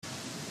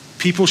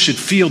people should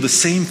feel the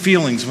same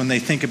feelings when they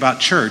think about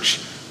church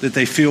that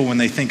they feel when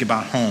they think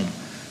about home.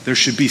 There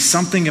should be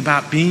something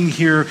about being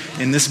here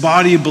in this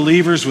body of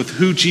believers with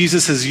who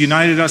Jesus has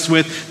united us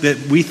with, that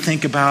we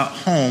think about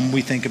home,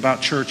 we think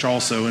about church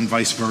also, and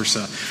vice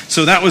versa.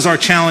 So that was our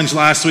challenge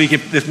last week.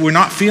 If we're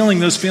not feeling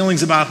those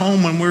feelings about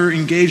home when we're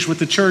engaged with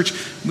the church,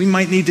 we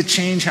might need to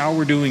change how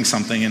we're doing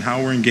something and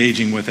how we're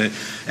engaging with it.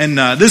 And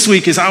this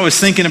week, as I was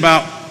thinking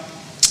about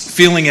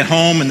feeling at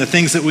home and the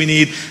things that we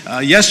need,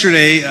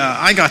 yesterday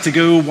I got to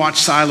go watch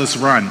Silas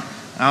run.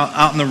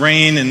 Out in the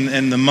rain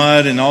and the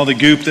mud and all the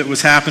goop that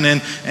was happening.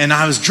 And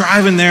I was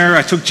driving there.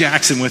 I took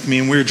Jackson with me,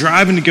 and we were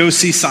driving to go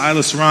see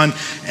Silas run.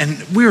 And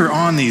we were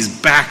on these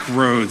back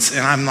roads.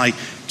 And I'm like,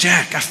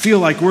 Jack, I feel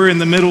like we're in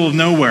the middle of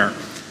nowhere.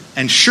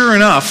 And sure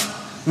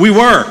enough, we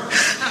were.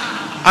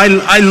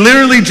 I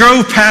literally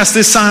drove past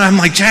this sign. I'm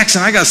like,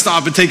 Jackson, I got to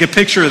stop and take a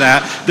picture of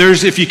that.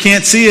 If you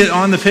can't see it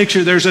on the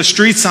picture, there's a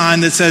street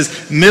sign that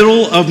says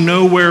Middle of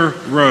Nowhere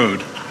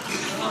Road.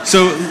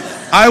 So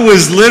I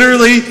was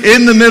literally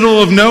in the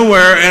middle of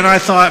nowhere, and I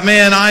thought,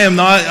 man, I am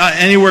not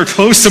anywhere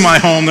close to my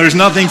home. There's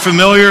nothing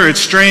familiar. It's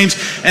strange.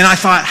 And I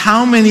thought,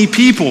 how many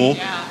people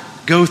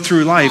go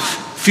through life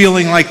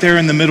feeling like they're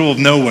in the middle of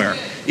nowhere?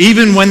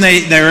 Even when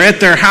they're at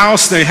their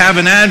house, they have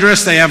an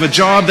address, they have a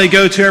job they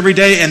go to every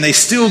day, and they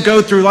still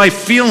go through life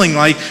feeling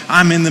like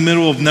I'm in the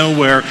middle of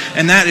nowhere.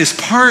 And that is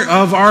part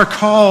of our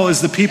call as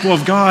the people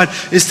of God,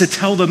 is to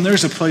tell them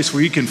there's a place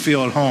where you can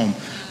feel at home,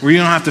 where you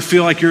don't have to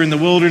feel like you're in the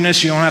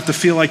wilderness. You don't have to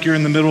feel like you're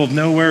in the middle of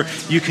nowhere.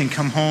 You can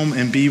come home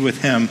and be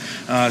with him.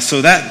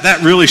 So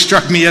that really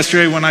struck me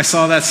yesterday when I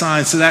saw that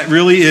sign. So that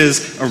really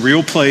is a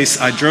real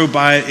place. I drove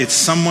by it. It's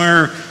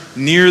somewhere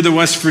near the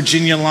West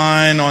Virginia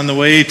line on the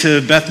way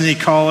to Bethany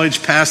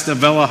College, past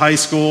Avella High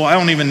School. I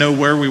don't even know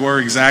where we were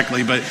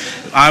exactly, but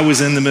I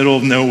was in the middle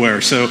of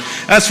nowhere. So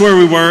that's where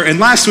we were. And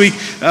last week,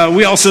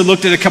 we also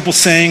looked at a couple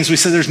sayings. We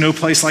said there's no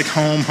place like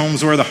home.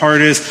 Home's where the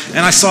heart is. And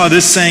I saw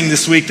this saying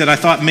this week that I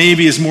thought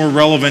maybe is more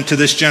relevant to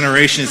this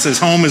generation. It says,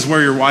 home is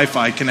where your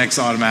Wi-Fi connects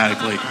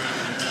automatically.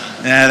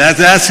 Yeah,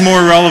 that's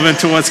more relevant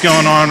to what's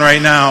going on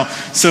right now.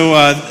 So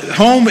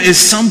home is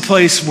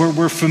someplace where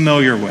we're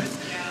familiar with.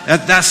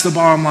 That's the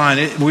bottom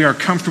line. We are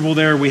comfortable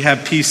there. We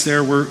have peace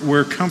there.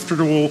 We're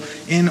comfortable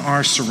in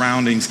our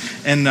surroundings.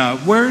 And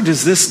where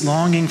does this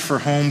longing for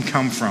home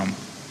come from?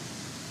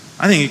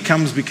 I think it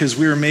comes because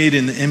we were made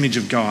in the image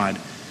of God.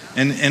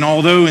 And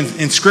although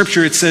in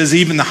Scripture it says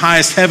even the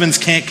highest heavens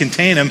can't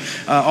contain him,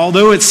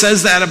 although it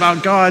says that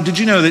about God, did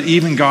you know that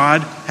even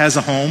God has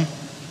a home?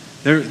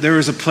 There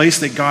is a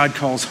place that God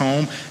calls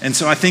home. And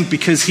so I think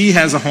because he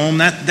has a home,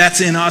 that's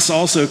in us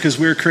also, because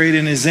we're created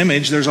in his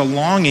image. There's a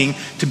longing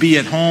to be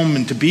at home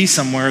and to be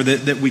somewhere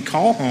that we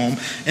call home.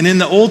 And in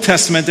the Old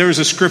Testament, there is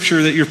a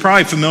scripture that you're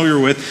probably familiar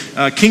with.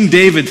 King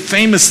David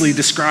famously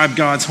described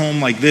God's home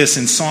like this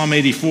in Psalm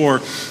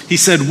 84. He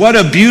said, "What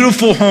a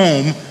beautiful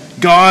home,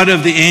 God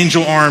of the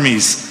angel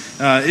armies."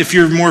 If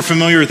you're more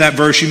familiar with that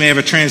verse, you may have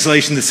a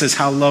translation that says,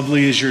 "How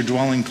lovely is your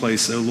dwelling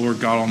place, O Lord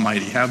God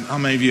Almighty." How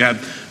many of you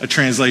have a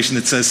translation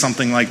that says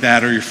something like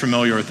that, or you're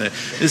familiar with it?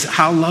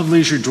 How lovely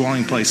is your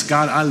dwelling place.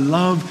 God, I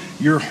love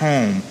your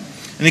home.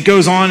 And it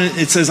goes on,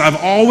 it says, "I've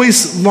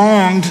always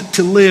longed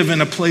to live in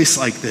a place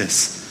like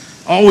this.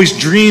 Always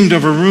dreamed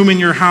of a room in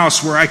your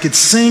house where I could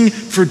sing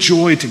for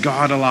joy to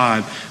God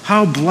alive.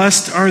 How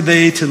blessed are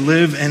they to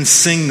live and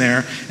sing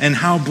there, and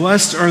how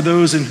blessed are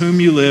those in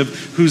whom you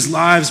live, whose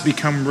lives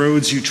become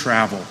roads you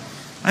travel."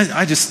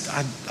 I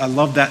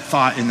love that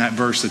thought in that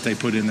verse that they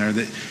put in there,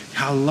 that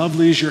how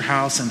lovely is your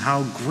house and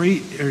how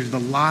great are the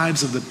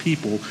lives of the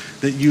people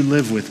that you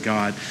live with,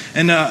 God.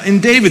 And in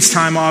David's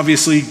time,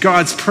 obviously,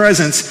 God's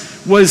presence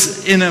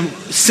was in a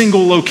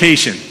single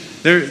location.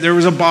 There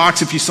was a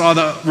box. If you saw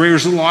the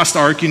Raiders of the Lost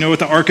Ark, you know what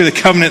the Ark of the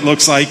Covenant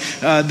looks like.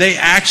 They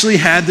actually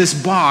had this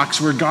box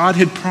where God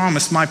had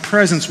promised, my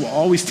presence will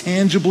always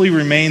tangibly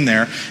remain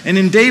there. And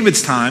in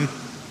David's time,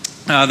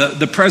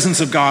 the presence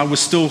of God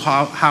was still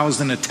housed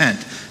in a tent.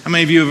 How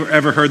many of you have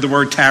ever heard the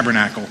word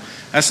tabernacle?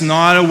 That's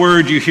not a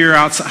word you hear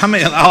outside.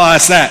 I'll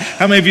ask that.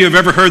 How many of you have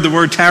ever heard the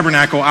word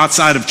tabernacle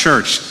outside of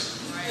church?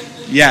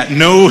 Yeah,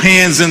 no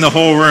hands in the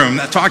whole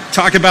room.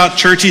 Talk about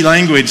churchy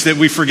language that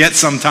we forget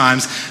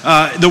sometimes.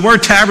 The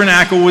word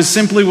tabernacle was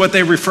simply what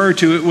they referred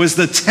to. It was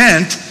the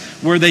tent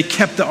where they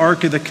kept the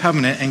Ark of the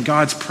Covenant, and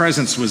God's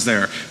presence was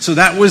there. So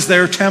that was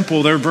their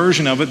temple, their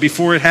version of it.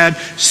 Before it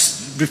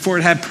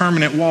had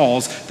permanent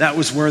walls, that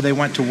was where they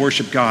went to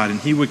worship God. And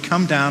he would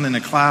come down in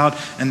a cloud,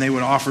 and they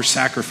would offer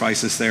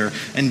sacrifices there.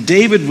 And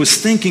David was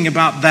thinking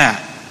about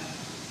that.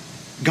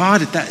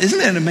 Isn't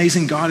it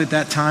amazing? God at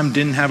that time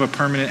didn't have a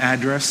permanent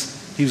address.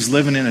 He was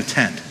living in a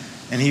tent,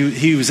 and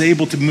he was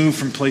able to move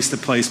from place to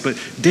place. But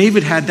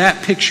David had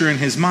that picture in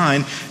his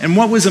mind, and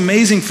what was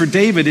amazing for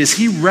David is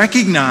he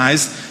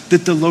recognized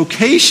that the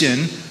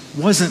location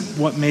wasn't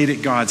what made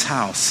it God's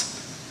house.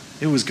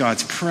 It was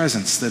God's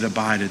presence that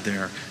abided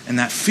there. And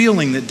that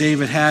feeling that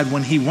David had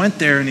when he went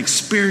there and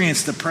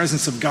experienced the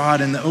presence of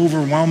God and the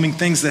overwhelming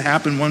things that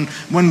happen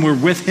when we're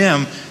with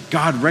him,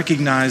 God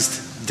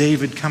recognized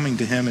David coming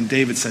to him, and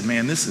David said,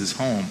 man, this is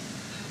home.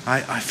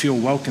 I feel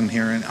welcome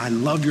here, and I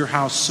love your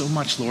house so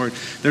much, Lord.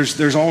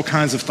 There's all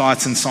kinds of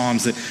thoughts in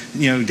Psalms that,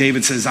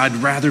 David says, I'd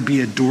rather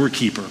be a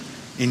doorkeeper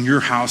in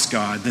your house,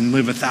 God, than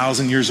live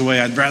 1,000 years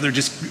away. I'd rather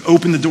just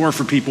open the door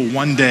for people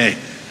one day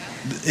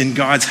in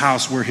God's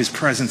house where his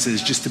presence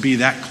is, just to be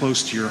that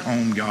close to your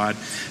home, God.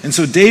 And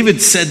so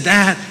David said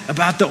that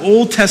about the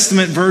Old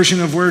Testament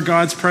version of where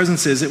God's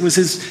presence is. It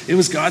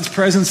was God's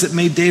presence that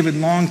made David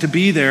long to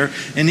be there.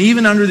 And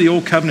even under the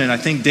Old Covenant, I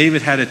think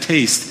David had a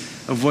taste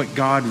of what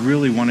God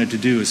really wanted to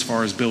do as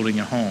far as building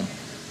a home.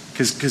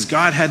 Because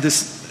God had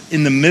this,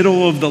 in the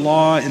middle of the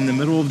law, in the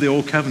middle of the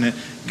Old Covenant,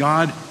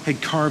 God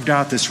had carved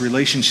out this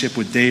relationship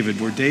with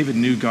David where David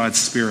knew God's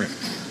Spirit.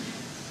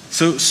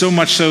 So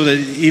much so that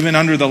even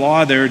under the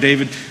law there,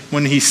 David,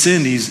 when he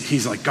sinned,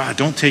 he's like, God,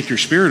 don't take your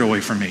Spirit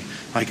away from me.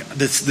 Like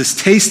this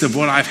taste of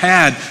what I've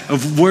had,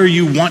 of where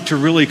you want to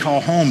really call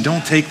home,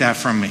 don't take that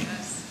from me.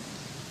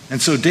 And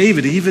so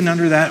David, even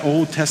under that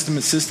Old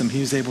Testament system,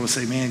 he was able to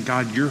say, man,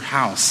 God, your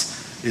house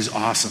is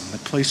awesome.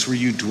 The place where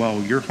you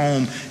dwell, your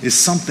home is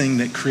something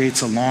that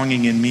creates a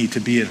longing in me to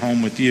be at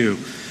home with you.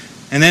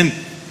 And then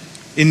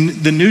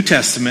in the New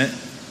Testament,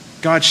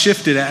 God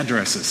shifted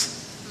addresses.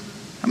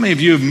 How many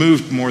of you have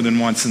moved more than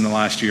once in the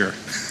last year?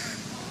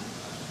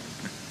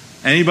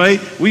 Anybody?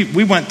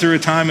 We went through a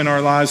time in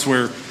our lives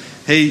where,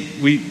 hey,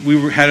 we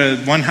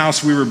had one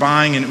house we were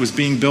buying and it was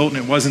being built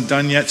and it wasn't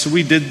done yet. So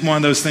we did one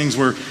of those things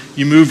where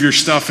you move your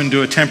stuff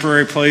into a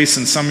temporary place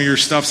and some of your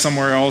stuff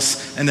somewhere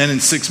else. And then in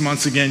 6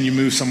 months again, you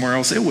move somewhere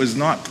else. It was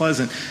not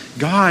pleasant.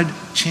 God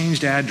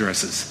changed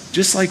addresses,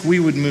 just like we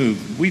would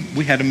move.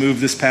 We had to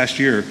move this past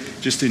year,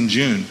 just in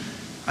June.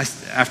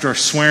 After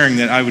swearing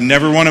that I would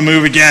never want to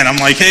move again, I'm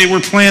like, hey, we're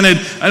planted.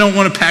 I don't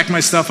want to pack my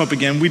stuff up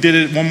again. We did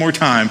it one more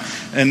time,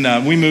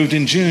 and we moved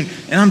in June.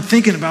 And I'm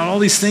thinking about all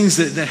these things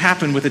that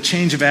happen with a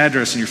change of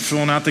address, and you're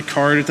filling out the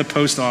card at the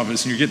post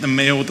office, and you're getting the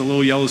mail with the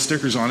little yellow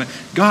stickers on it.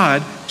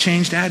 God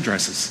changed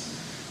addresses.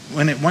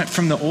 When it went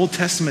from the Old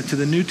Testament to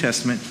the New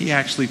Testament, he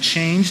actually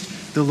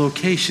changed the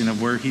location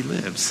of where he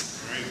lives.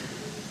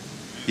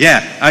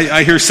 Yeah,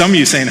 I hear some of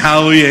you saying,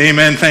 hallelujah,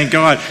 amen, thank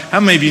God. How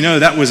many of you know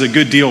that was a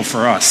good deal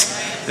for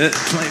us?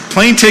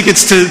 Plane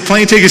tickets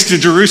to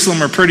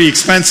Jerusalem are pretty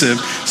expensive.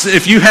 So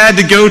if you had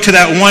to go to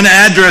that one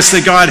address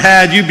that God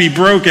had, you'd be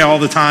broke all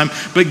the time.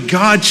 But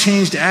God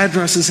changed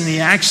addresses, and he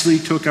actually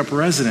took up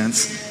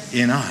residence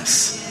in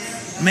us.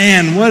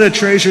 Man, what a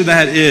treasure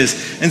that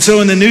is. And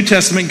so in the New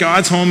Testament,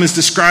 God's home is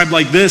described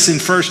like this. In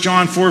 1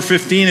 John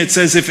 4:15, it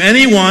says, if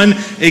anyone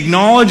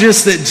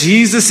acknowledges that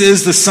Jesus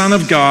is the Son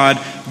of God,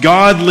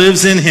 God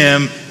lives in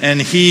him and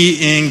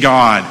he in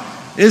God.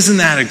 Isn't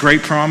that a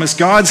great promise?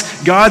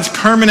 God's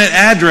permanent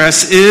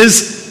address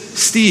is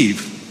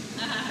Steve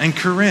and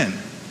Corinne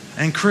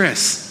and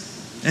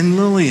Chris and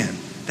Lillian.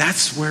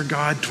 That's where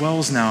God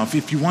dwells now.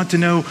 If you want to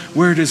know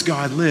where does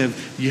God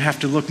live, you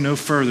have to look no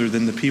further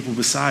than the people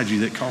beside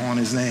you that call on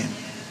his name.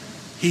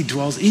 He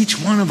dwells,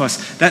 each one of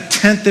us. That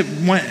tent that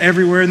went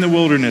everywhere in the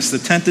wilderness, the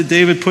tent that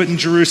David put in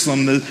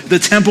Jerusalem, the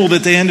temple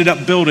that they ended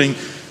up building,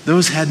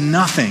 those had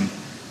nothing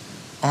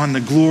on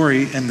the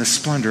glory and the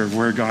splendor of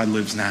where God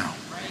lives now.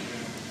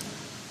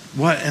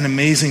 What an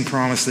amazing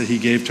promise that he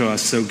gave to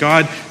us. So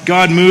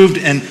God moved,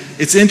 and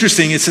it's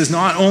interesting. It says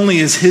not only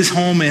is his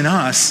home in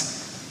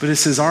us, but it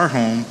says our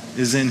home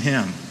is in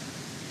him.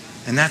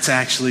 And that's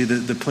actually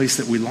the place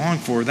that we long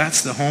for.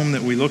 That's the home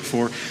that we look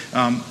for.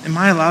 Am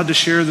I allowed to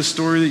share the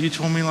story that you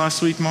told me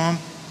last week, Mom?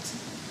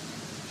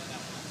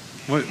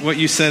 What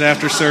you said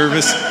after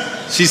service?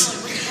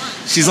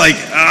 She's like,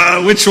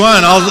 which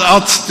one?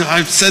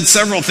 I've said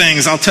several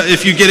things. I'll tell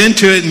if you get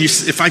into it, and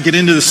if I get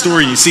into the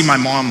story, you see my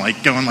mom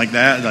like going like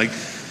that. Like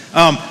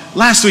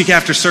last week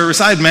after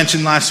service, I had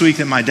mentioned last week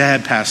that my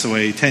dad passed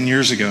away 10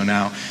 years ago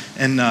now,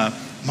 and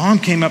Mom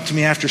came up to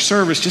me after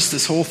service, just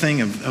this whole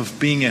thing of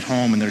being at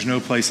home, and there's no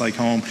place like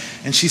home,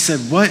 and she said,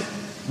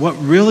 what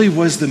really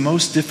was the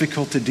most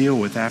difficult to deal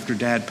with after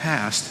Dad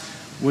passed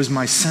was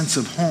my sense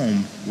of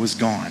home was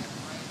gone.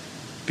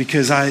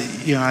 Because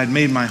I'd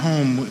made my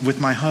home with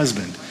my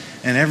husband.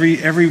 And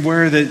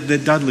everywhere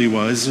that Dudley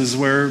was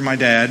where my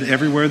dad,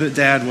 everywhere that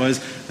Dad was,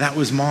 that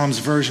was Mom's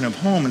version of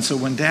home. And so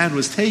when Dad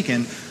was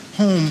taken,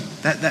 home,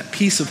 that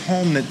piece of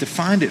home that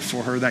defined it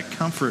for her, that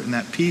comfort and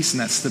that peace and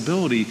that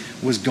stability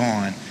was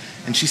gone.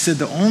 And she said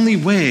the only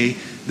way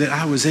that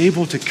I was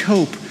able to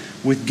cope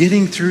with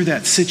getting through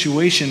that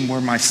situation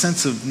where my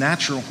sense of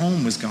natural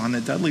home was gone,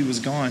 that Dudley was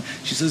gone,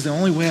 she says the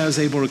only way I was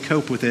able to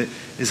cope with it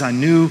is I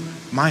knew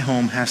my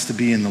home has to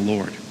be in the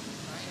Lord.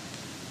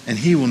 And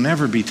he will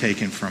never be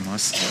taken from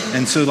us.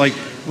 And so like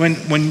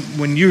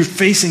when you're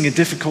facing a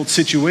difficult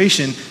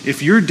situation,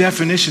 if your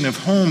definition of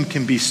home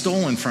can be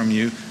stolen from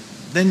you,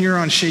 then you're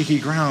on shaky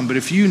ground. But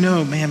if you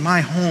know, man,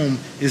 my home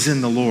is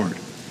in the Lord.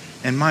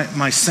 And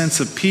my sense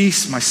of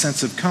peace, my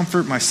sense of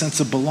comfort, my sense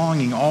of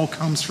belonging all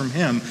comes from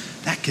him,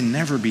 that can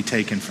never be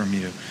taken from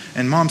you.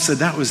 And Mom said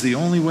that was the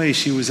only way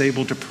she was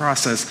able to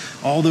process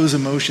all those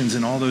emotions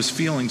and all those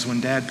feelings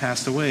when Dad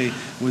passed away,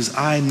 was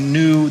I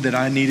knew that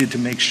I needed to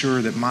make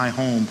sure that my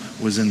home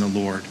was in the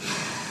Lord.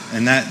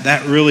 And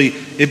that really,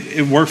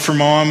 it worked for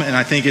Mom, and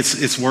I think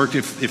it's worked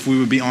if we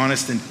would be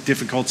honest in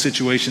difficult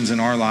situations in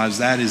our lives.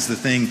 That is the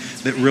thing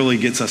that really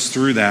gets us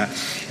through that.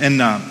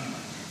 And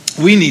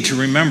we need to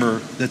remember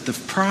that the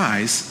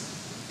prize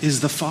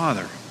is the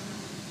Father.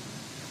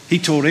 He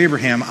told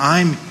Abraham,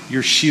 I'm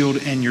your shield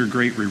and your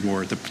great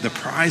reward. The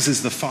prize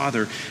is the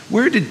Father.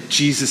 Where did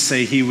Jesus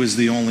say he was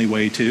the only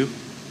way to?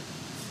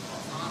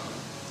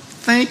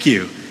 Thank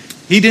you.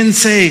 He didn't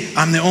say,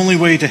 I'm the only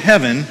way to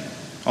heaven,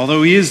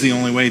 although he is the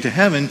only way to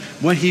heaven.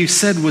 What he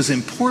said was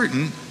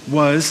important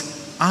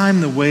was, I'm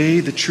the way,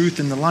 the truth,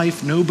 and the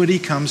life. Nobody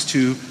comes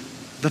to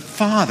the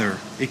Father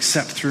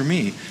except through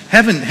me.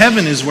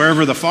 Heaven is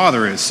wherever the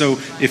Father is. So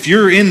if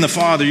you're in the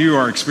Father, you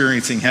are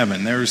experiencing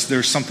heaven.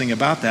 There's something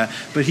about that.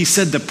 But he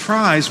said the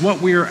prize, what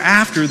we are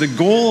after, the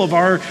goal of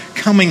our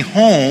coming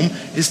home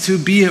is to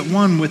be at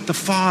one with the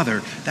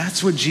Father.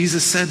 That's what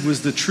Jesus said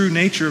was the true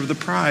nature of the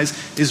prize,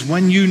 is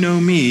when you know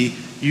me,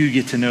 you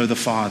get to know the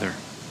Father.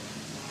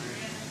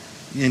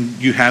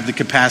 And you have the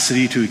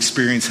capacity to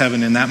experience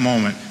heaven in that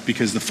moment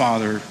because the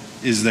Father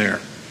is there.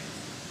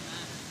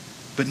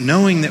 But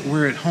knowing that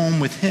we're at home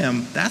with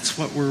him, that's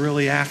what we're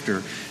really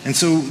after. And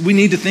so we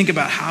need to think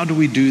about, how do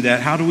we do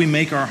that? How do we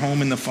make our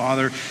home in the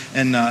Father?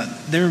 And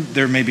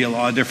there may be a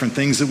lot of different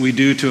things that we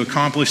do to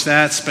accomplish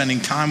that,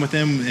 spending time with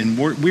him. And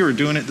we were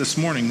doing it this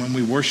morning when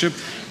we worship.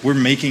 We're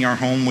making our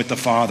home with the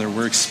Father.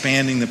 We're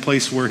expanding the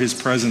place where his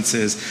presence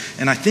is.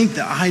 And I think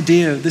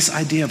this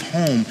idea of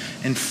home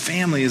and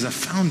family is a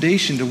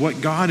foundation to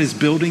what God is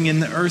building in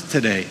the earth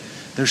today.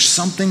 There's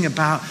something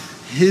about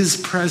his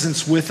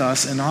presence with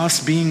us and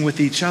us being with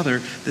each other,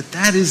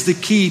 that is the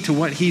key to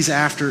what he's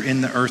after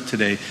in the earth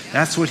today.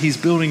 That's what he's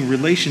building,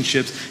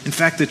 relationships. In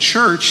fact, the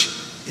church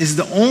is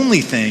the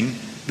only thing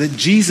that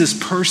Jesus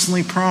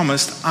personally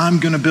promised, I'm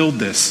going to build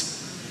this.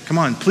 Come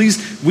on,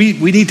 please, we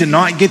need to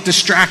not get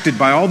distracted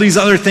by all these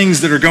other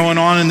things that are going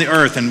on in the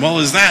earth. And, well,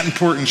 is that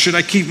important? Should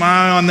I keep my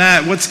eye on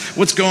that?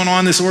 What's going on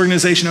in this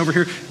organization over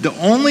here? The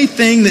only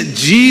thing that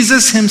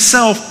Jesus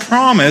himself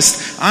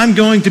promised, I'm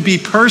going to be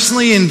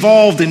personally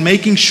involved in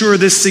making sure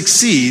this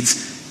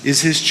succeeds,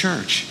 is his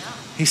church.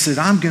 He said,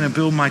 I'm going to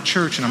build my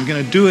church, and I'm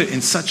going to do it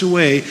in such a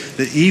way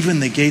that even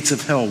the gates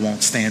of hell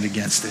won't stand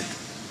against it.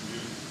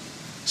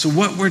 So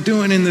what we're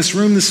doing in this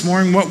room this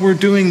morning, what we're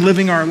doing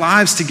living our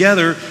lives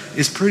together,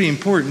 is pretty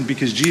important,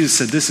 because Jesus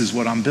said, this is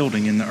what I'm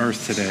building in the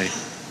earth today.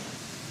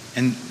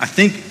 And I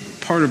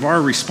think part of our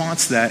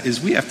response to that is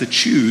we have to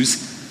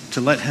choose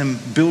to let him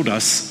build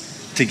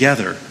us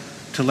together,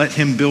 to let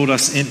him build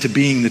us into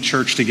being the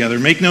church together.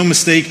 Make no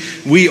mistake,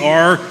 we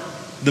are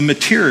the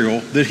material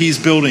that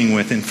he's building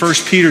with. In 1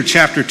 Peter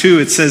chapter 2,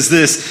 it says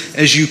this,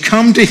 as you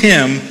come to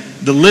him,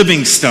 the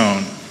living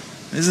stone.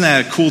 Isn't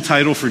that a cool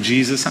title for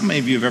Jesus? How many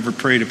of you have ever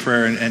prayed a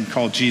prayer and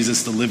called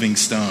Jesus the living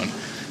stone?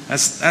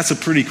 That's a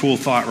pretty cool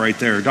thought right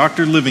there.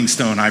 Dr.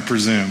 Livingstone, I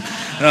presume.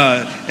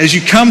 As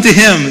you come to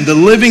him, the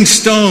living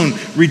stone,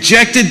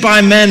 rejected by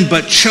men,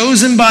 but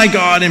chosen by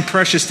God and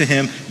precious to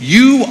him,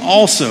 you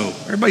also,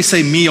 everybody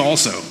say me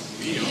also.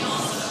 Me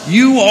also.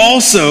 You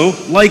also,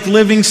 like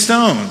living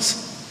stones.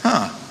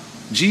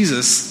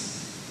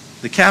 Jesus,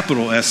 the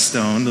capital S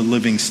stone, the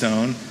living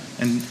stone,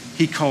 and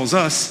he calls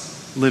us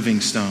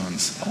living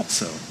stones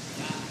also.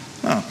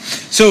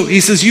 So he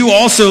says, you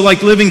also,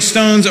 like living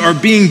stones, are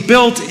being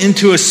built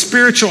into a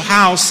spiritual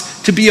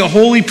house to be a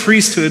holy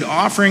priesthood,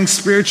 offering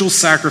spiritual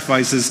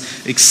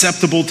sacrifices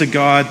acceptable to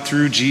God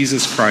through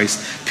Jesus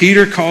Christ.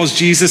 Peter calls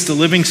Jesus the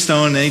living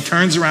stone, and he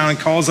turns around and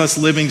calls us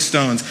living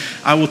stones.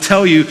 I will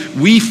tell you,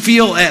 we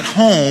feel at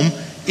home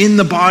in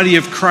the body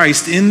of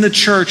Christ, in the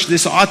church.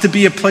 This ought to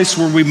be a place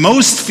where we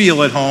most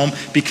feel at home,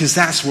 because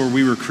that's where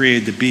we were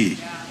created to be.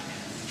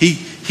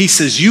 He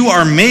says, you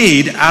are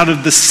made out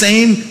of the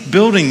same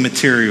building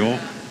material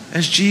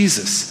as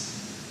Jesus.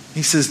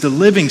 He says, the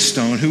living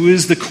stone, who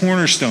is the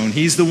cornerstone.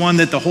 He's the one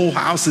that the whole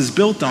house is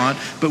built on,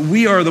 but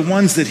we are the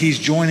ones that he's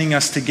joining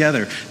us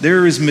together.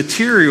 There is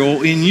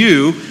material in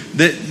you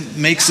that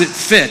makes it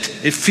fit.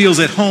 It feels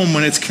at home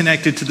when it's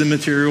connected to the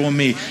material in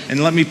me.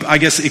 And let me, I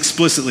guess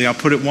explicitly, I'll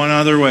put it one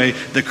other way.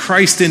 The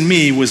Christ in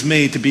me was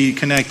made to be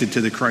connected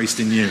to the Christ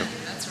in you.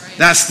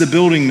 That's the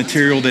building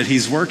material that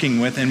he's working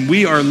with. And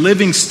we are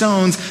living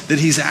stones that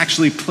he's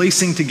actually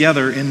placing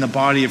together in the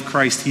body of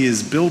Christ. He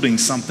is building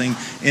something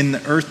in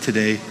the earth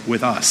today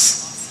with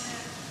us.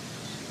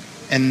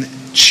 And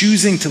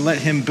choosing to let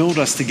him build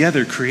us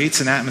together creates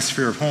an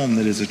atmosphere of home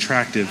that is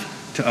attractive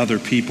to other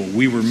people.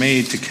 We were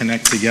made to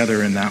connect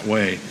together in that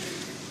way.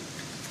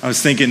 I was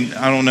thinking,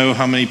 I don't know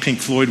how many Pink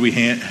Floyd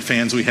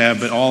fans we have,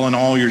 but all in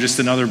all, you're just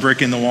another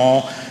brick in the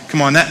wall.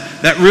 Come on,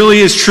 that really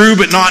is true,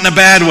 but not in a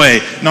bad way.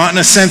 Not in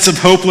a sense of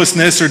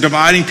hopelessness or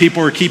dividing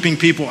people or keeping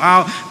people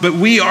out. But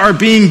we are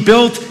being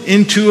built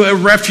into a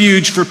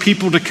refuge for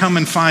people to come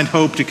and find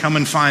hope, to come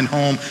and find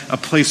home, a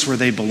place where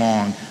they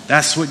belong.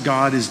 That's what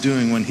God is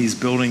doing when he's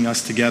building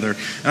us together.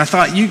 And I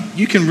thought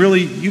you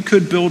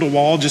could build a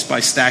wall just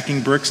by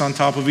stacking bricks on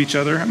top of each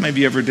other. How many of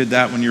you ever did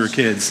that when you were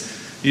kids?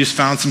 You just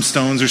found some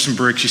stones or some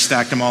bricks, you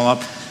stacked them all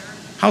up.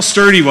 How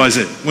sturdy was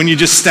it when you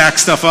just stack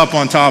stuff up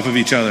on top of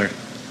each other?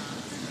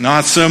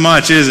 Not so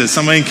much, is it?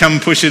 Somebody can come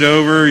and push it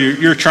over.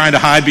 You're trying to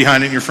hide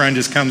behind it, and your friend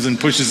just comes and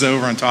pushes it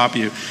over on top of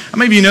you. How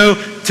many of you know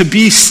to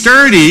be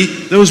sturdy,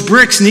 those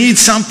bricks need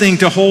something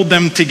to hold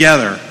them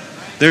together?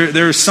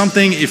 There's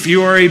something, if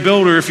you are a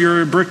builder, if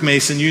you're a brick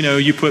mason, you know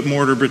you put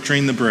mortar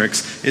between the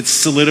bricks. It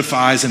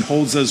solidifies and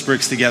holds those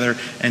bricks together,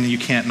 and you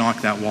can't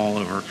knock that wall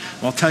over.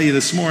 Well, I'll tell you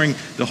this morning,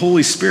 the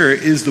Holy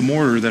Spirit is the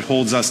mortar that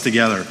holds us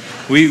together.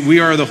 We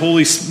are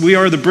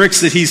the bricks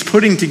that He's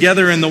putting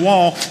together in the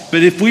wall,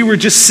 but if we were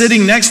just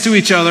sitting next to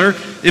each other,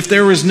 if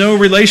there was no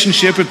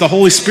relationship, if the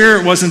Holy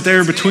Spirit wasn't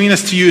there between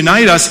us to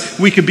unite us,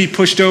 we could be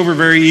pushed over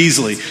very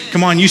easily.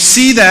 Come on, you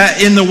see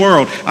that in the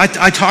world. I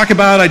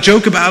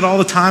joke about it all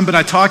the time, but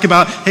I talk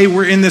about, hey,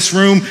 we're in this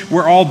room,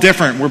 we're all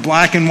different. We're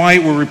black and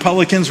white, we're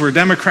Republicans, we're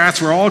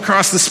Democrats, we're all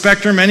across the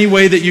spectrum. Any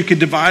way that you could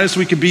divide us,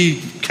 we could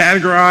be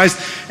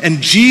categorized.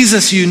 And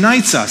Jesus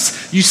unites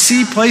us. You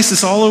see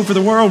places all over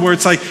the world where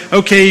it's like,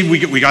 okay,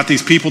 we got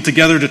these people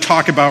together to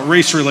talk about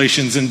race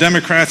relations and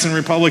Democrats and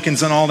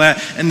Republicans and all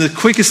that, and the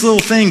quickest little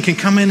thing can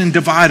come in and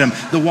divide them.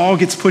 The wall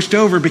gets pushed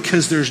over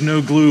because there's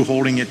no glue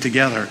holding it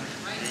together.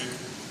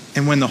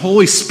 And when the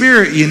Holy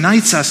Spirit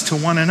unites us to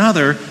one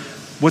another,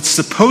 what's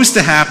supposed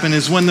to happen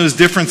is when those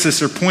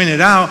differences are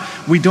pointed out,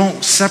 we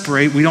don't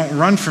separate, we don't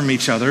run from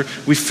each other,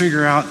 we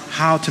figure out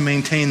how to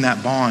maintain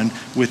that bond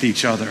with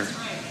each other.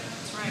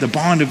 The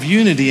bond of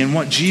unity and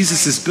what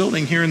Jesus is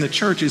building here in the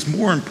church is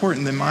more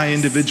important than my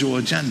individual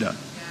agenda.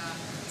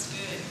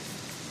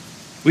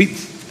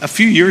 A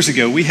few years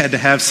ago, we had to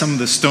have some of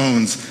the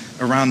stones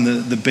around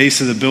the base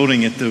of the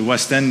building at the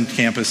West End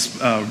campus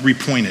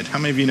repointed. How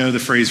many of you know the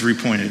phrase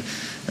repointed?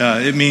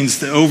 It means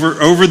that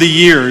over the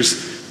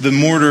years, the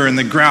mortar and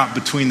the grout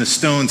between the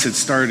stones had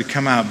started to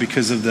come out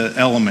because of the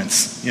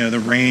elements. You know, the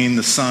rain,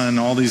 the sun,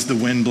 all these, the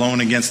wind blowing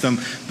against them.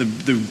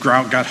 The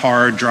grout got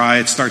hard, dry,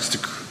 it starts to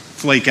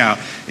flake out.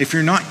 If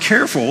you're not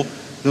careful,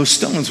 those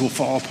stones will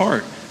fall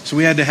apart. So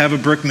we had to have a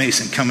brick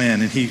mason come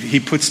in, and he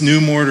puts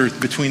new mortar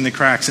between the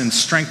cracks and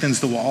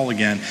strengthens the wall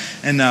again.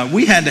 And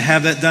we had to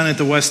have that done at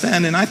the West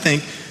End, and I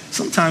think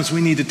sometimes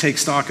we need to take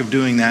stock of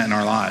doing that in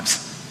our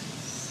lives.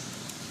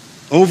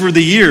 Over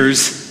the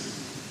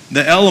years,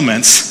 the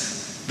elements,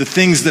 the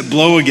things that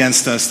blow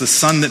against us, the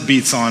sun that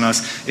beats on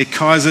us, it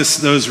causes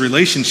those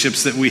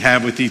relationships that we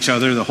have with each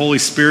other, the Holy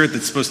Spirit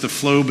that's supposed to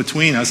flow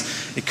between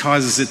us, it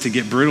causes it to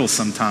get brittle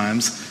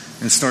sometimes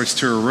and starts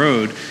to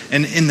erode.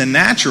 And in the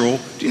natural,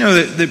 do you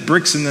know that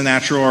bricks in the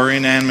natural are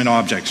inanimate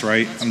objects,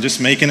 right? I'm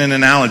just making an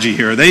analogy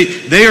here.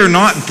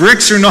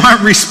 Bricks are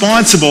not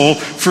responsible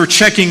for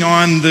checking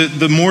on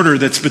the mortar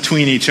that's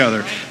between each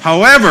other.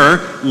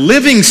 However,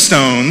 living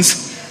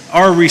stones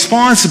are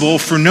responsible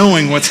for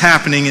knowing what's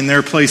happening in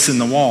their place in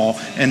the wall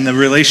and the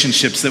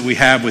relationships that we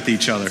have with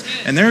each other.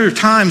 And there are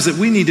times that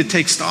we need to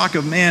take stock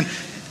of, man,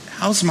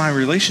 how's my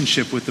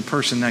relationship with the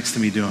person next to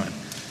me doing?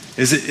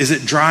 Is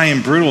it dry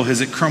and brittle?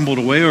 Has it crumbled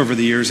away over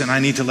the years? And I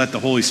need to let the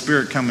Holy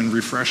Spirit come and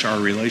refresh our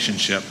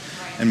relationship.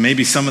 And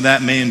maybe some of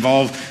that may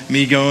involve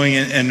me going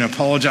and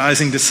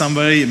apologizing to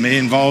somebody. It may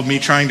involve me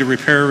trying to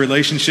repair a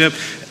relationship.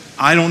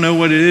 I don't know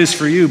what it is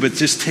for you, but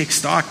just take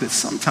stock that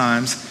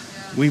sometimes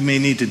we may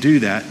need to do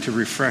that to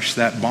refresh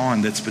that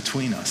bond that's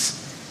between us.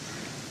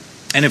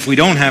 And if we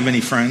don't have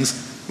any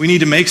friends, we need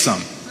to make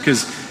some.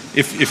 Because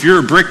if you're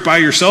a brick by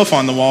yourself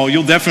on the wall,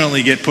 you'll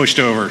definitely get pushed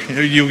over.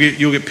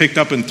 You'll get picked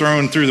up and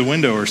thrown through the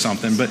window or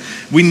something. But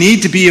we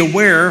need to be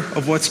aware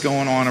of what's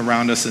going on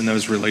around us in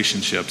those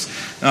relationships.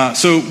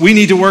 So we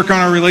need to work on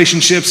our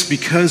relationships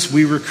because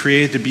we were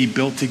created to be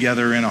built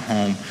together in a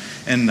home.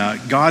 And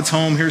God's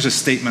home, here's a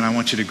statement I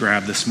want you to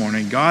grab this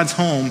morning. God's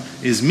home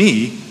is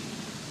me,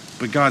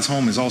 but God's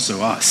home is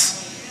also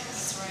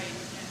us.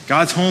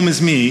 God's home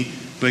is me,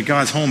 but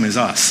God's home is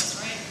us.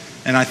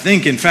 And I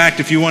think, in fact,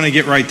 if you want to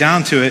get right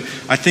down to it,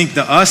 I think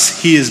the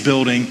us He is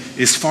building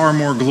is far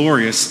more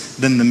glorious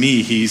than the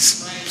me He's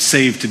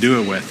saved to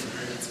do it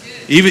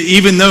with.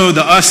 Even though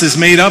the us is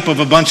made up of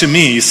a bunch of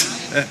me's.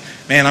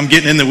 Man, I'm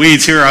getting in the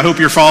weeds here. I hope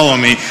you're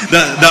following me.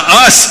 The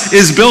us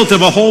is built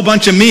of a whole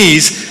bunch of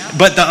me's,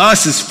 but the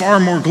us is far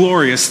more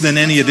glorious than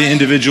any of the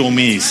individual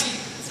me's.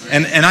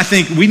 And I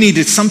think we need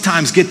to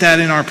sometimes get that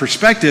in our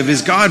perspective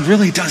is God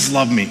really does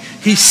love me.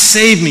 He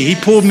saved me. He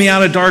pulled me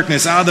out of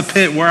darkness, out of the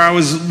pit where I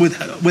was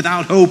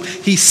without hope.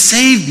 He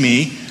saved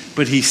me,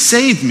 but He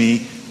saved me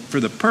for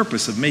the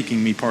purpose of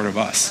making me part of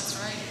us.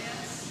 That's right.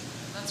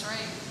 Yes. That's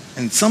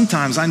right. And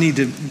sometimes I need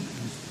to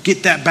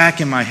get that back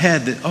in my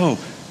head that,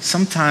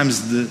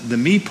 sometimes the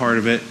me part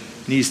of it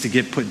needs to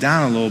get put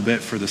down a little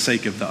bit for the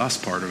sake of the us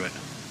part of it.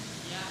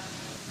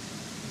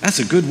 That's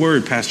a good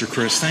word, Pastor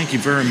Chris. Thank you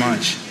very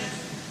much.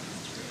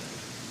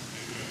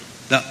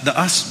 The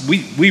us,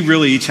 we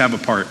really each have a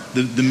part.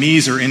 The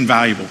me's are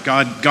invaluable.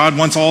 God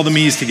wants all the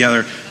me's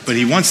together, but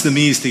He wants the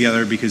me's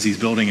together because He's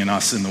building an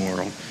us in the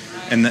world.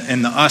 And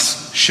the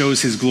us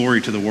shows his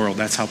glory to the world.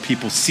 That's how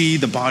people see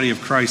the body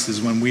of Christ,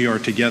 is when we are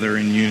together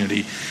in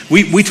unity.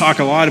 We talk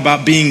a lot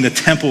about being the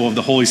temple of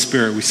the Holy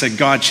Spirit. We said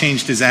God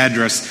changed his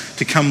address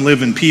to come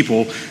live in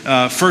people.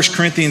 1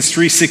 Corinthians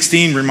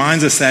 3:16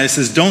 reminds us that. It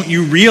says, don't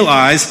you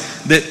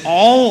realize that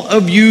all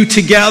of you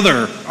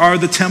together are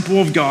the temple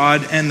of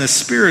God and the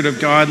Spirit of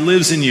God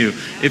lives in you?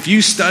 If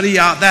you study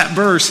out that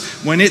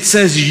verse, when it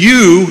says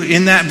you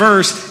in that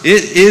verse,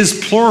 it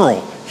is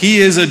plural. He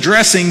is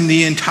addressing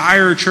the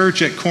entire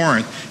church at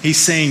Corinth. He's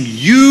saying,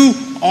 you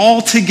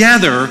all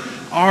together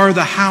are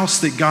the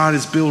house that God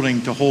is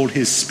building to hold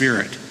his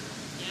Spirit.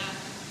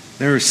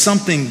 There is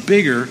something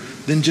bigger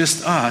than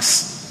just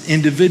us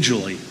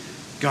individually.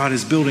 God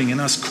is building in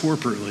us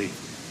corporately.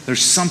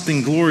 There's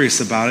something glorious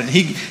about it.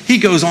 He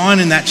goes on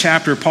in that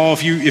chapter, Paul,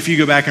 if you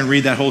go back and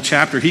read that whole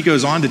chapter, he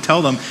goes on to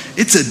tell them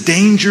it's a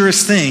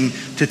dangerous thing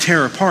to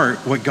tear apart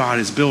what God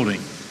is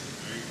building.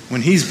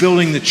 When he's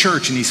building the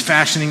church and he's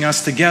fashioning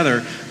us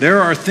together,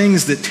 there are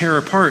things that tear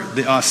apart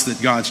the us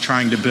that God's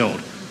trying to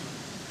build.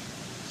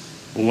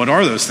 Well, what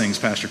are those things,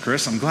 Pastor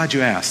Chris? I'm glad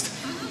you asked.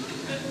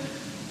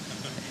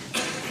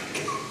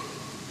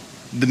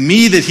 The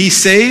me that he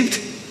saved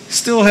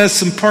still has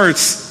some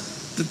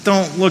parts that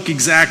don't look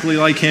exactly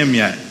like him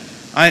yet.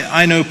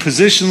 I know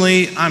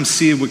positionally I'm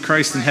seated with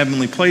Christ in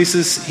heavenly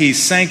places.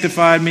 He's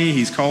sanctified me.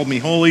 He's called me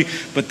holy.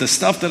 But the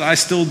stuff that I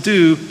still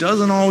do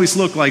doesn't always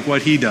look like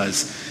what he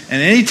does.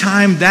 And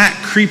anytime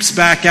that creeps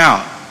back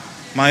out,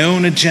 my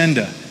own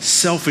agenda,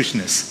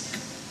 selfishness,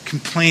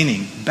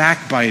 complaining,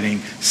 backbiting,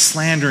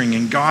 slandering,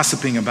 and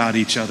gossiping about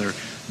each other,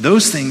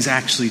 those things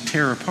actually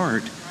tear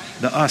apart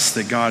the us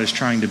that God is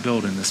trying to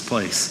build in this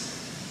place.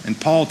 And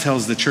Paul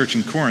tells the church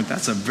in Corinth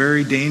that's a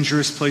very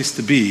dangerous place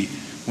to be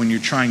when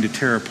you're trying to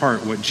tear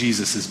apart what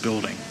Jesus is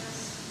building.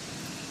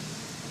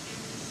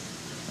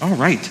 All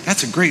right,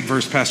 that's a great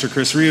verse, Pastor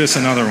Chris. Read us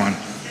another one.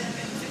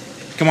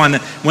 Come on,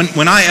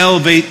 when I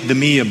elevate the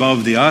me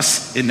above the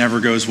us, it never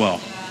goes well.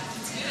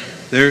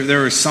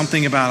 There is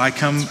something about I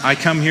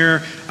come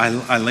here,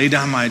 I lay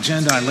down my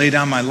agenda, I lay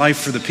down my life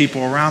for the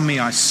people around me,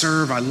 I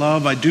serve, I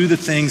love, I do the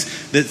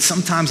things that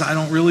sometimes I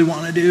don't really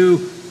want to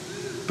do,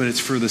 but it's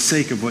for the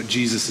sake of what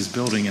Jesus is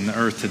building in the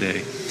earth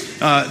today.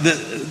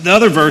 The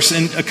other verse,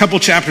 in a couple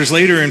chapters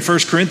later in 1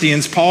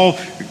 Corinthians, Paul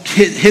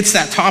hits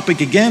that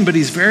topic again, but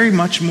he's very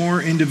much more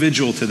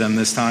individual to them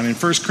this time. In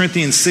 1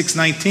 Corinthians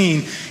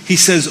 6:19, he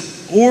says,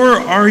 or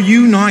are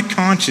you not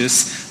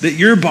conscious that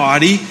your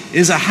body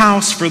is a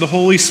house for the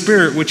Holy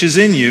Spirit which is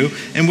in you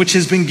and which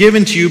has been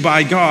given to you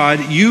by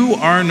God? You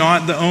are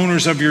not the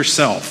owners of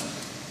yourself.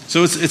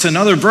 So it's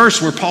another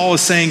verse where Paul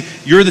is saying,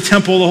 you're the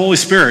temple of the Holy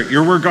Spirit.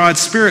 You're where God's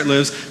Spirit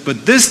lives.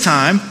 But this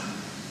time,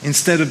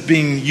 instead of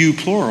being you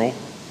plural,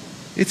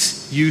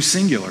 it's you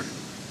singular.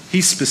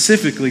 He's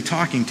specifically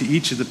talking to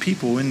each of the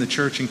people in the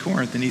church in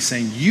Corinth, and he's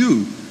saying,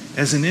 you,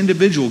 as an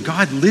individual,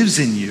 God lives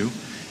in you,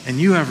 and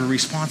you have a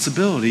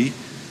responsibility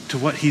to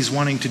what he's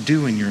wanting to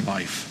do in your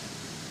life.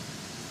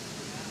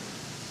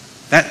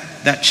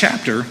 That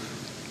chapter,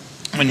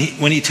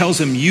 when he tells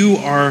them you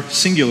are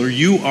singular,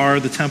 you are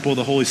the temple of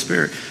the Holy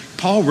Spirit,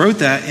 Paul wrote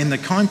that in the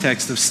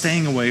context of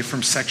staying away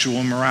from sexual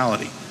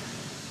immorality.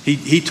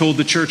 He told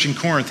the church in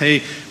Corinth, hey,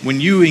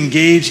 when you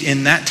engage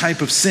in that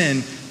type of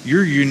sin,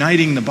 you're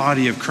uniting the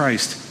body of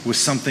Christ with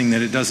something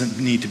that it doesn't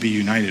need to be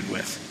united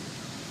with.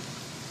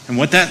 And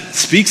what that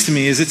speaks to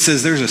me is it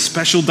says there's a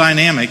special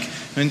dynamic.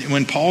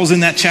 When Paul's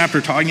in that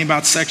chapter talking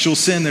about sexual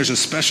sin, there's a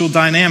special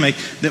dynamic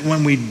that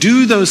when we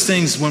do those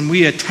things, when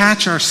we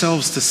attach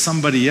ourselves to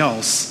somebody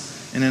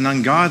else in an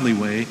ungodly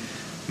way,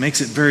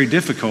 makes it very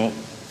difficult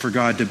for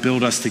God to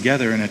build us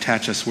together and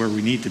attach us where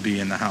we need to be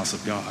in the house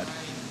of God.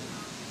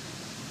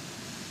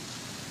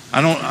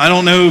 I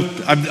don't know,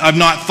 I've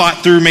not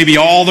thought through maybe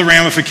all the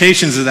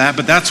ramifications of that,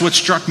 but that's what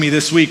struck me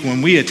this week.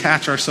 When we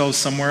attach ourselves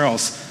somewhere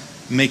else,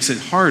 it makes it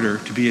harder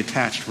to be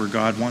attached where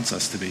God wants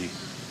us to be.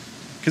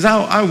 Because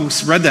I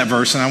read that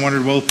verse and I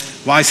wondered, well,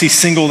 why does he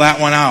single that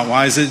one out?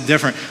 Why is it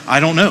different? I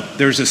don't know.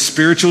 There's a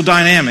spiritual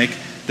dynamic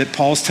that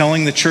Paul's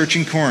telling the church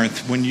in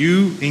Corinth. When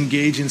you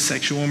engage in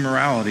sexual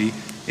immorality,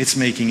 it's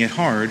making it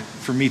hard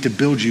for me to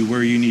build you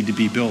where you need to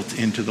be built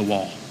into the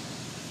wall.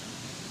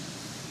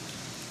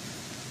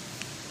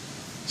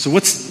 So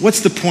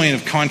what's the point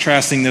of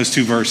contrasting those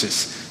two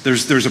verses?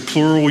 There's a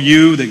plural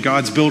you that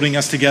God's building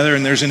us together,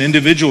 and there's an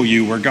individual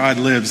you where God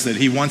lives, that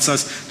he wants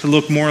us to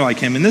look more like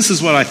him. And this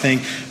is what I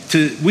think.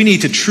 We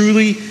need to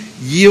truly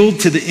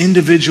yield to the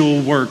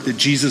individual work that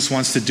Jesus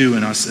wants to do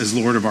in us as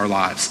Lord of our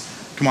lives.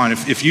 Come on,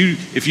 if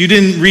you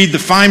didn't read the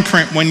fine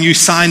print when you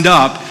signed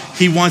up,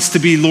 he wants to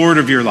be Lord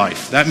of your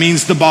life. That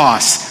means the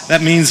boss.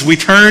 That means we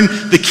turn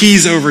the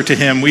keys over to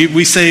him.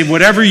 We say,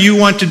 whatever you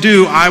want to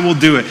do, I will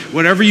do it.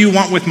 Whatever you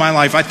want with my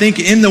life. I think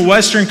in the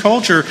Western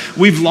culture,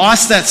 we've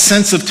lost that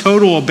sense of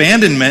total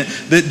abandonment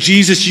that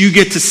Jesus, you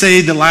get to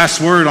say the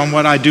last word on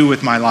what I do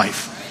with my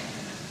life.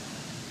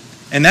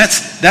 And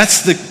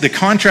that's the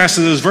contrast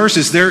of those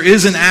verses. There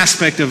is an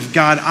aspect of,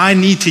 God, I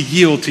need to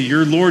yield to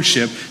your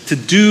lordship to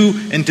do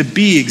and to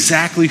be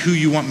exactly who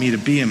you want me to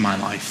be in my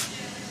life.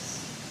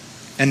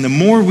 And the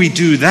more we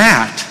do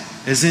that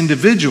as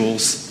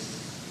individuals,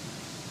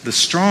 the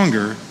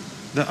stronger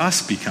the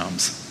us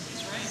becomes.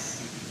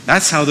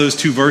 That's how those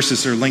two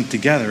verses are linked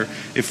together.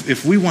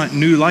 If we want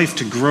New Life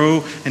to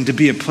grow and to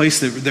be a place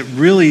that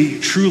really,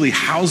 truly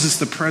houses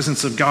the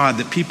presence of God,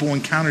 that people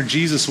encounter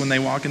Jesus when they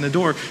walk in the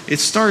door, it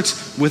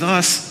starts with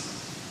us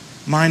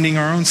minding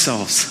our own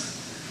selves.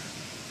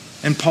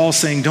 And Paul's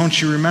saying, don't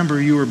you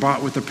remember you were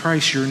bought with a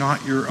price? You're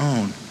not your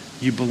own.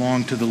 You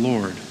belong to the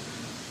Lord.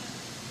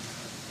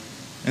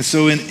 And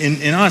so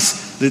in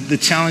us, the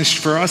challenge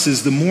for us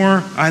is the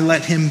more I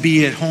let him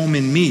be at home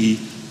in me,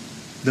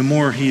 the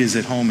more he is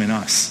at home in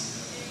us.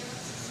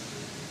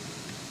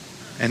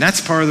 And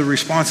that's part of the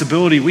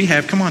responsibility we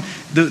have. Come on,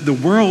 the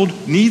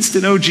world needs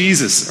to know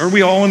Jesus. Are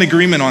we all in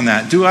agreement on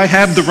that? Do I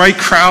have the right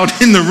crowd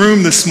in the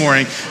room this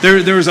morning?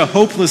 There's a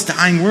hopeless,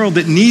 dying world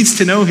that needs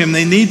to know him.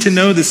 They need to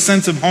know the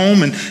sense of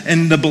home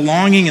and the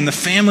belonging and the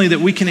family that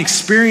we can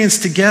experience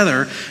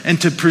together.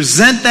 And to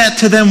present that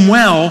to them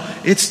well,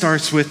 it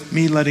starts with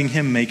me letting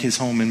him make his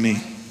home in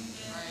me.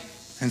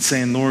 And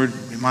saying, Lord,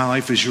 my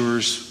life is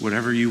yours.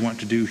 Whatever you want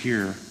to do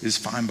here is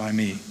fine by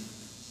me.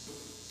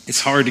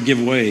 It's hard to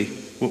give away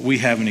what we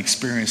haven't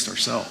experienced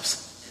ourselves.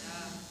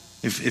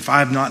 If I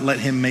have not let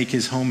him make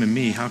his home in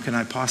me, how can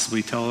I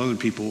possibly tell other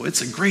people,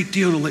 it's a great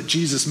deal to let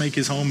Jesus make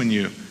his home in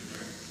you?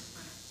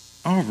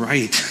 All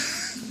right.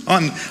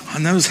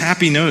 on those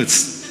happy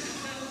notes.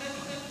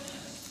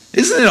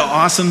 Isn't it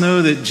awesome,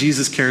 though, that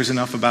Jesus cares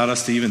enough about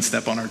us to even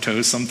step on our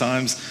toes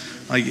sometimes?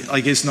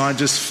 Like it's not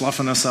just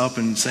fluffing us up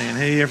and saying,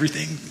 hey,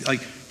 everything.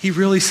 Like he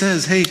really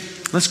says, hey,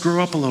 let's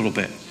grow up a little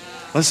bit.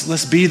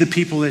 Let's be the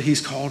people that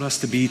he's called us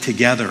to be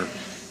together.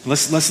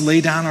 Let's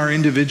lay down our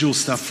individual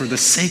stuff for the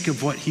sake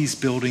of what he's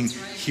building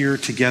here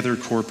together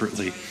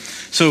corporately.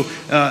 So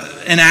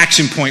an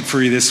action point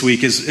for you this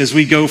week is as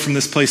we go from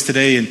this place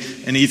today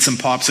and eat some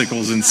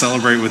popsicles and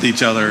celebrate with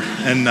each other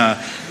and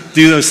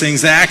do those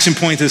things. The action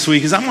point this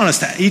week is I want us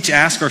to each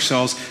ask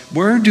ourselves,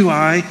 where do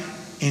I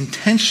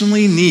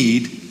intentionally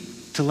need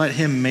to let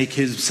him make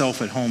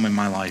himself at home in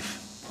my life?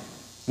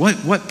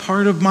 What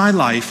part of my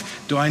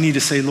life do I need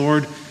to say,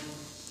 Lord,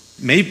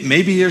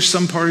 maybe there's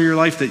some part of your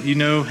life that you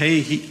know,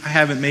 hey, I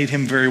haven't made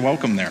him very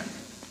welcome there.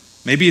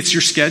 Maybe it's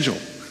your schedule.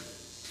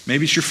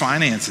 Maybe it's your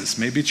finances.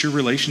 Maybe it's your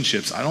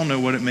relationships. I don't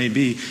know what it may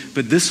be.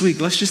 But this week,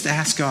 let's just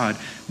ask God,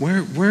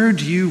 where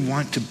do you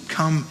want to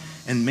come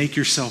and make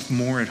yourself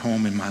more at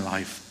home in my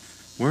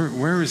life?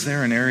 Where is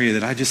there an area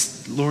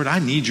that Lord, I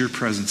need your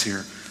presence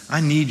here. I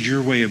need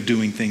your way of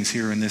doing things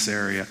here in this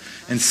area.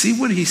 And see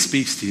what he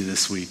speaks to you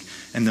this week.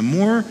 And the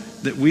more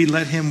that we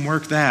let him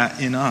work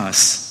that in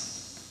us,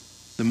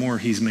 the more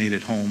he's made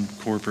at home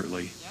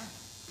corporately.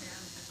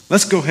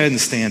 Let's go ahead and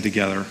stand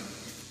together.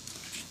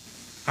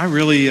 I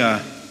really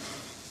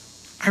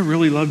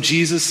love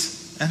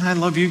Jesus, and I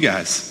love you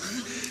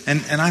guys.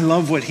 And I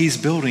love what he's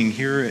building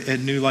here at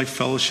New Life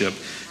Fellowship.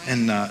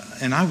 And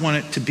I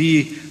want it to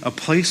be a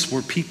place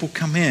where people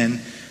come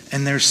in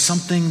and there's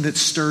something that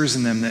stirs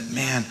in them that,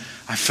 man,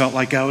 I felt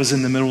like I was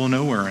in the middle of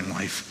nowhere in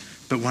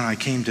life. But when I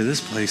came to this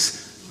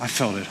place, I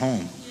felt at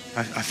home.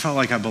 I felt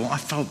like I belong. I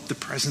felt the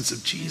presence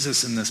of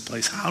Jesus in this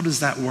place. How does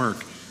that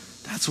work?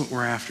 That's what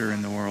we're after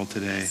in the world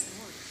today.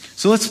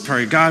 So let's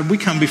pray. God, we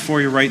come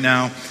before you right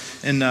now.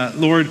 And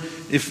Lord,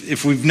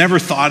 if we've never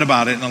thought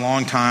about it in a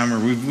long time, or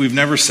we've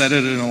never said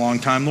it in a long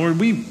time, Lord,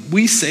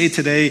 we say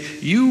today,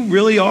 you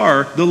really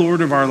are the Lord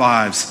of our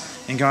lives.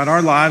 And God,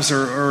 our lives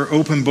are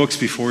open books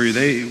before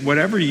you.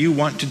 Whatever you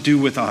want to do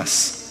with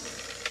us,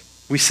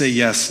 we say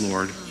yes,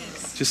 Lord.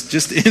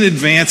 Just in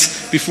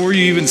advance, before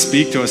you even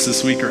speak to us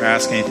this week or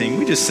ask anything,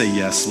 we just say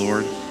yes,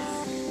 Lord.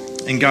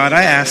 And God,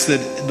 I ask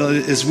that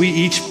as we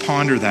each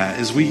ponder that,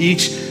 as we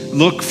each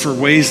look for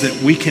ways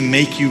that we can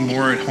make you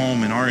more at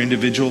home in our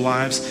individual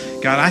lives,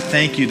 God, I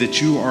thank you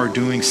that you are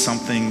doing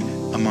something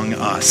among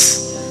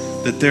us.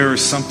 That there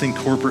is something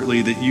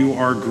corporately that you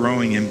are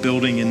growing and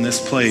building in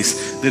this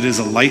place that is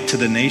a light to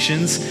the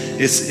nations.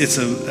 It's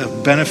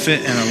a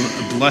benefit and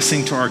a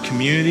blessing to our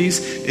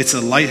communities. It's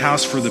a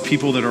lighthouse for the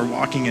people that are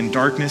walking in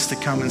darkness to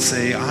come and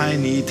say, I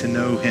need to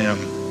know him.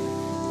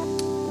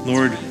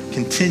 Lord,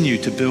 continue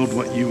to build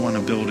what you want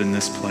to build in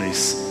this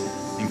place.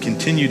 And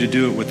continue to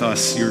do it with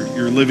us,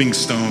 your living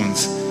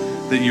stones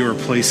that you are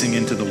placing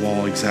into the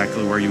wall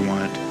exactly where you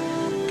want it.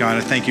 God,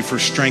 I thank you for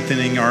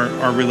strengthening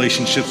our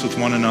relationships with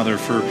one another,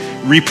 for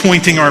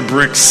repointing our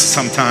bricks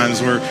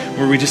sometimes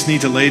where we just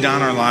need to lay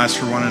down our lives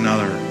for one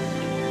another.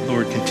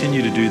 Lord,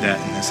 continue to do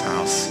that in this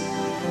house.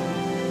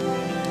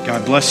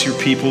 God, bless your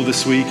people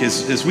this week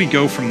as we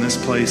go from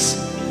this place.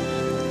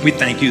 We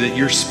thank you that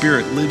your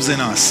Spirit lives in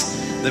us,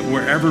 that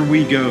wherever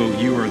we go,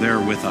 you are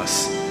there with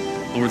us.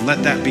 Lord,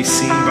 let that be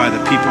seen by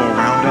the people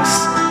around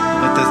us.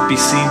 Let that be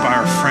seen by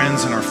our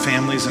friends and our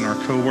families and our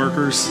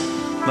co-workers.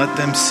 Let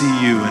them see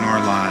you in our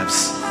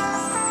lives.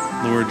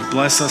 Lord,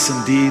 bless us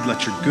indeed.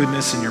 Let your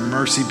goodness and your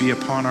mercy be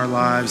upon our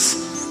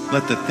lives.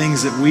 Let the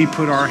things that we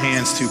put our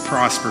hands to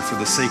prosper for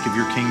the sake of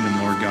your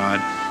kingdom, Lord God,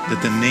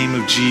 that the name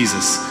of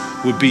Jesus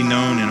would be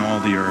known in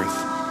all the earth.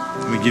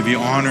 And we give you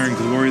honor and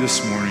glory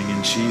this morning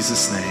in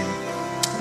Jesus' name.